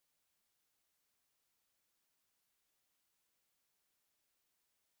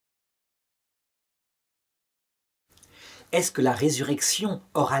Est-ce que la résurrection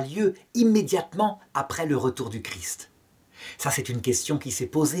aura lieu immédiatement après le retour du Christ? Ça, c'est une question qui s'est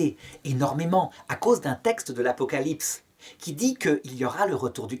posée énormément à cause d'un texte de l'Apocalypse qui dit qu'il y aura le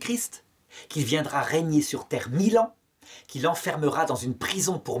retour du Christ, qu'il viendra régner sur terre 1000 ans, qu'il enfermera dans une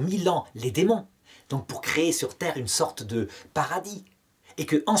prison pour 1000 ans les démons, donc pour créer sur terre une sorte de paradis. Et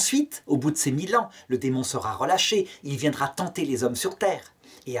que ensuite, au bout de ces 1000 ans, le démon sera relâché, il viendra tenter les hommes sur terre.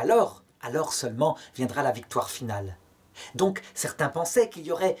 Et alors seulement viendra la victoire finale. Donc certains pensaient qu'il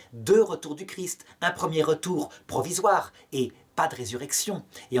y aurait 2 retours du Christ, un premier retour provisoire et pas de résurrection,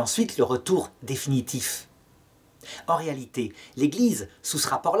 et ensuite le retour définitif. En réalité, l'Église, sous ce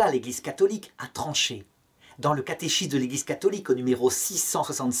rapport-là, l'Église catholique, a tranché. Dans le catéchisme de l'Église catholique au numéro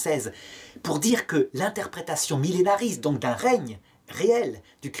 676, pour dire que l'interprétation millénariste, donc d'un règne réel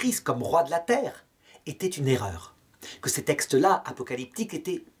du Christ comme roi de la terre, était une erreur. Que ces textes-là, apocalyptiques,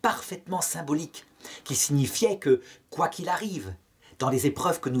 étaient parfaitement symboliques, qui signifiaient que, quoi qu'il arrive, dans les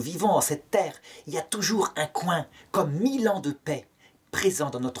épreuves que nous vivons en cette terre, il y a toujours un coin, comme 1000 ans de paix,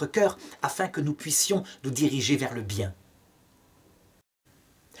 présent dans notre cœur, afin que nous puissions nous diriger vers le bien.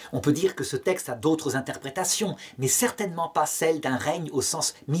 On peut dire que ce texte a d'autres interprétations, mais certainement pas celle d'un règne au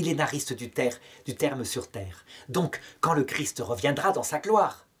sens millénariste du terme sur terre. Donc, quand le Christ reviendra dans sa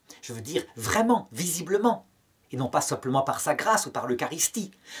gloire, je veux dire vraiment, visiblement, et non pas simplement par sa grâce ou par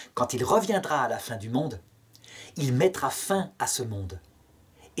l'Eucharistie, quand il reviendra à la fin du monde, il mettra fin à ce monde.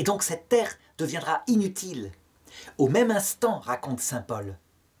 Et donc cette terre deviendra inutile. Au même instant, raconte saint Paul,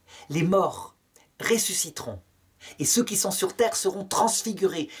 les morts ressusciteront, et ceux qui sont sur terre seront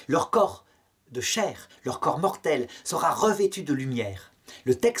transfigurés, leur corps de chair, leur corps mortel sera revêtu de lumière.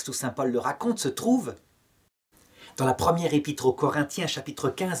 Le texte où saint Paul le raconte se trouve dans la première épître aux Corinthiens, chapitre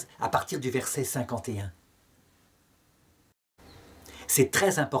 15, à partir du verset 51. C'est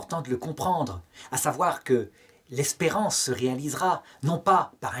très important de le comprendre, à savoir que l'espérance se réalisera non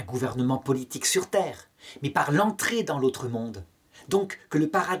pas par un gouvernement politique sur terre, mais par l'entrée dans l'autre monde. Donc que le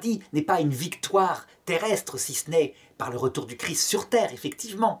paradis n'est pas une victoire terrestre, si ce n'est par le retour du Christ sur terre,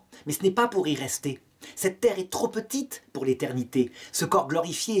 effectivement, mais ce n'est pas pour y rester. Cette terre est trop petite pour l'éternité. Ce corps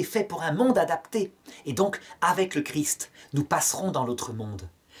glorifié est fait pour un monde adapté. Et donc, avec le Christ, nous passerons dans l'autre monde.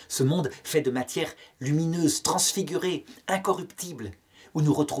 Ce monde fait de matière lumineuse, transfigurée, incorruptible, où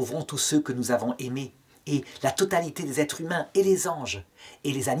nous retrouverons tous ceux que nous avons aimés, et la totalité des êtres humains et les anges,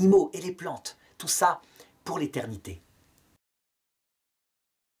 et les animaux et les plantes, tout ça pour l'éternité.